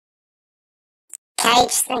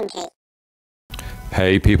Cage Slinky.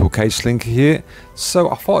 Hey people, Cage Slinky here.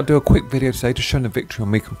 So I thought I'd do a quick video today to show the victory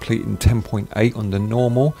on me completing 10.8 on the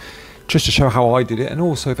normal, just to show how I did it, and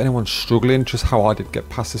also if anyone's struggling, just how I did get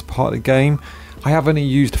past this part of the game. I have only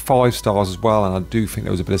used 5 stars as well, and I do think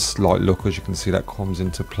there was a bit of slight luck, as you can see that comes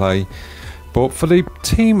into play. But for the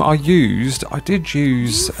team I did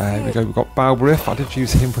use, we've got Balbriff. I did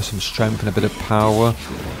use him for some strength and a bit of power.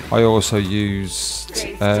 I also used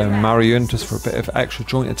Marion just for a bit of extra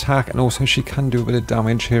joint attack, and also she can do a bit of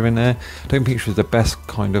damage here and there. I don't think she was the best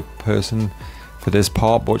kind of person for this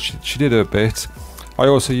part, but she did a bit. I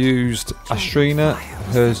also used Astrina,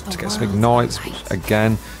 hers to get some ignites, which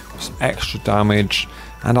again, some extra damage.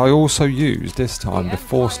 And I also used this time the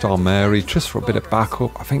 4-star Mary just for a bit of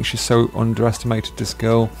backup. I think she's so underestimated, this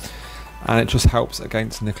girl, and it just helps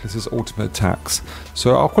against Nicholas's ultimate attacks.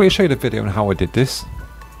 So I'll quickly show you the video on how I did this.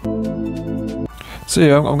 So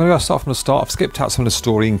yeah, I'm going to go start from the start. I've skipped out some of the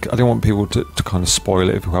story. I don't want people to kind of spoil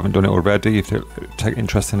it if you haven't done it already, if they take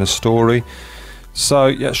interest in the story. So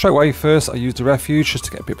yeah, straight away first I used the refuge just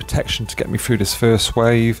to get a bit of protection to get me through this first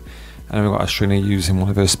wave. And we've got Astrina using one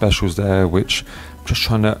of her specials there, which I'm just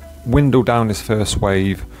trying to dwindle down this first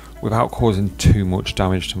wave without causing too much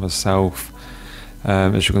damage to myself.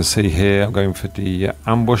 As you can see here, I'm going for the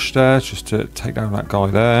ambush there, just to take down that guy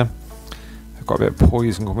there. I've got a bit of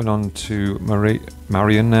poison coming on to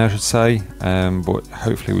Marion there, I should say, but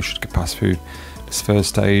hopefully we should get past through this first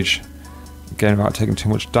stage. Again, without taking too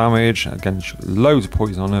much damage. Again, loads of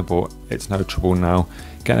poison on her, but it's no trouble now.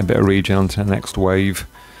 Getting a bit of regen onto the next wave.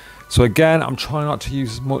 So again, I'm trying not to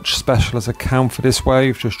use as much special as I can for this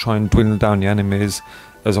wave, just try and dwindle down the enemies,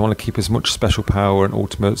 as I want to keep as much special power and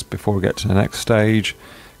ultimates before we get to the next stage.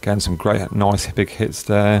 Again, some great, nice big hits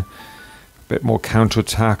there. A bit more counter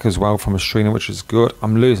attack as well from Astrina, which is good.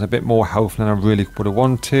 I'm losing a bit more health than I really would have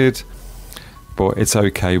wanted, but it's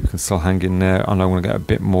okay, we can still hang in there. I know I'm going to get a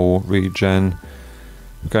bit more regen.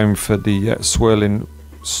 I'm going for the swirling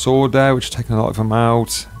sword there, which is taking a lot of them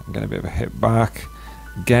out. I'm getting a bit of a hit back.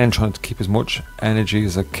 Again, trying to keep as much energy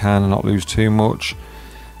as I can and not lose too much.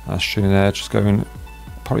 Astrina there, just going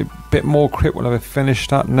probably a bit more crit whenever I finish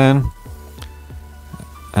that then.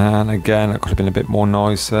 And again, it could have been a bit more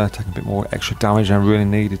nicer, taking a bit more extra damage than I really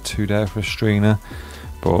needed to there for Astrina.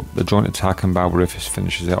 But the joint attack and Balbriff just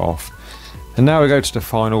finishes it off. And now we go to the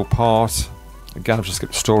final part. Again, I've just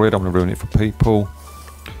skipped the story, I don't want to ruin it for people.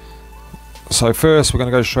 So first we're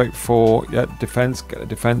going to go straight for defense, get the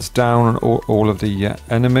defense down on all of the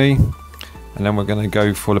enemy, and then we're going to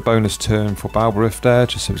go for the bonus turn for Balbriff there,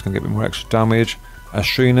 just so it's going to get a bit more extra damage.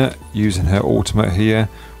 Astrina using her ultimate here,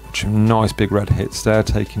 which are nice big red hits there,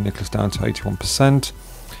 taking Nicholas down to 81%.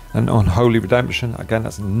 And on Holy Redemption, again,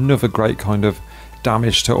 that's another great kind of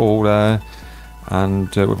damage to all there.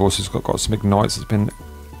 And we've also got some ignites that's been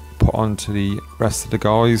put onto the rest of the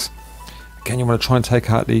guys. Again, you want to try and take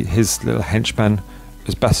out his little henchmen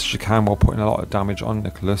as best as you can while putting a lot of damage on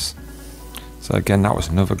Nicholas. So again, that was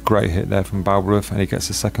another great hit there from Balbriff, and he gets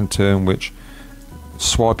the second turn, which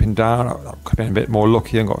swiping down, that could have been a bit more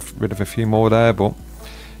lucky and got rid of a few more there, but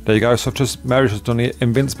there you go. So Mary's just done the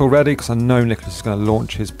invincible ready, because I know Nicholas is going to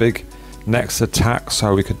launch his big next attack,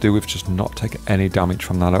 so we could do with just not taking any damage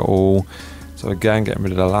from that at all. So again, getting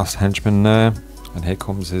rid of the last henchman there, and here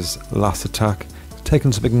comes his last attack.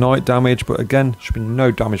 Taking some ignite damage, but again, should be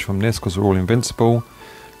no damage from this because we're all invincible.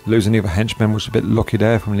 Losing the other henchman, which is a bit lucky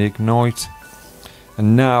there from the ignite.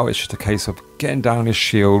 And now it's just a case of getting down his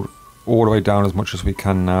shield all the way down as much as we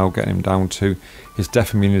can now, getting him down to his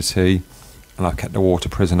death immunity. And I've kept the water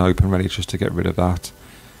prison open ready just to get rid of that.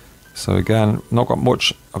 So again, not got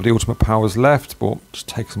much of the ultimate powers left, but just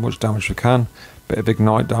take as much damage as we can. Bit of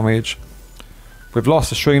ignite damage. We've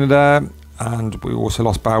lost Astrina there, and we also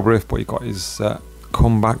lost Balbriff, but he got his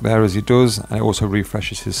come back there as he does, and it also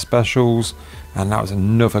refreshes his specials, and that was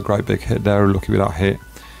another great big hit there, lucky with that hit.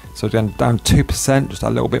 So again, down 2%, just a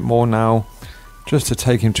little bit more now, just to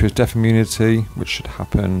take him to his death immunity, which should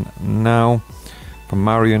happen now. From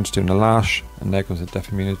Marion to doing the lash, and there goes the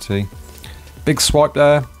death immunity. Big swipe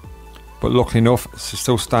there, but luckily enough, she's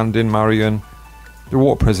still standing, Marion. The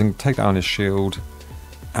water prison, take down his shield,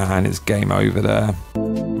 and it's game over there.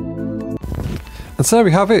 And so there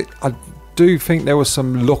we have it. I do think there was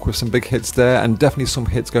some luck with some big hits there, and definitely some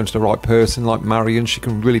hits going to the right person, like Marion. She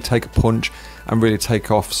can really take a punch and really take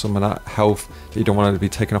off some of that health that you don't want her to be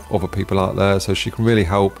taking off other people out there, so she can really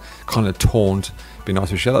help kind of taunt. Be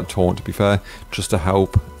nice if she had that taunt, to be fair, just to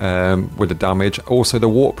help with the damage. Also, the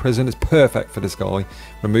warp prison is perfect for this guy,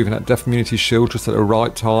 removing that death immunity shield just at the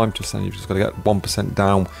right time. Just saying, you've just got to get 1%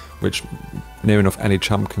 down, which near enough any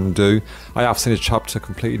champ can do. I have seen his chapter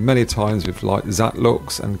completed many times with like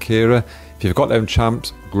Zatlux and Kira. If you've got them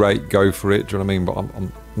champs, great, go for it. Do you know what I mean? But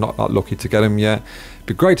I'm not that lucky to get them yet. It'd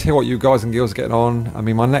be great to hear what you guys and girls are getting on. I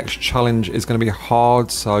mean, my next challenge is going to be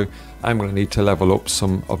hard, so I'm going to need to level up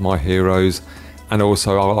some of my heroes. And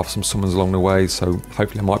also I'll have some summons along the way, so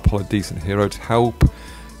hopefully I might pull a decent hero to help.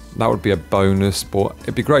 That would be a bonus, but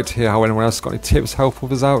it'd be great to hear how anyone else has got any tips, help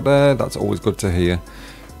with us out there. That's always good to hear.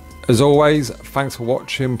 As always, thanks for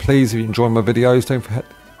watching. Please, if you enjoy my videos, don't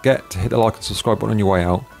forget to hit the like and subscribe button on your way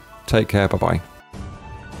out. Take care, bye bye.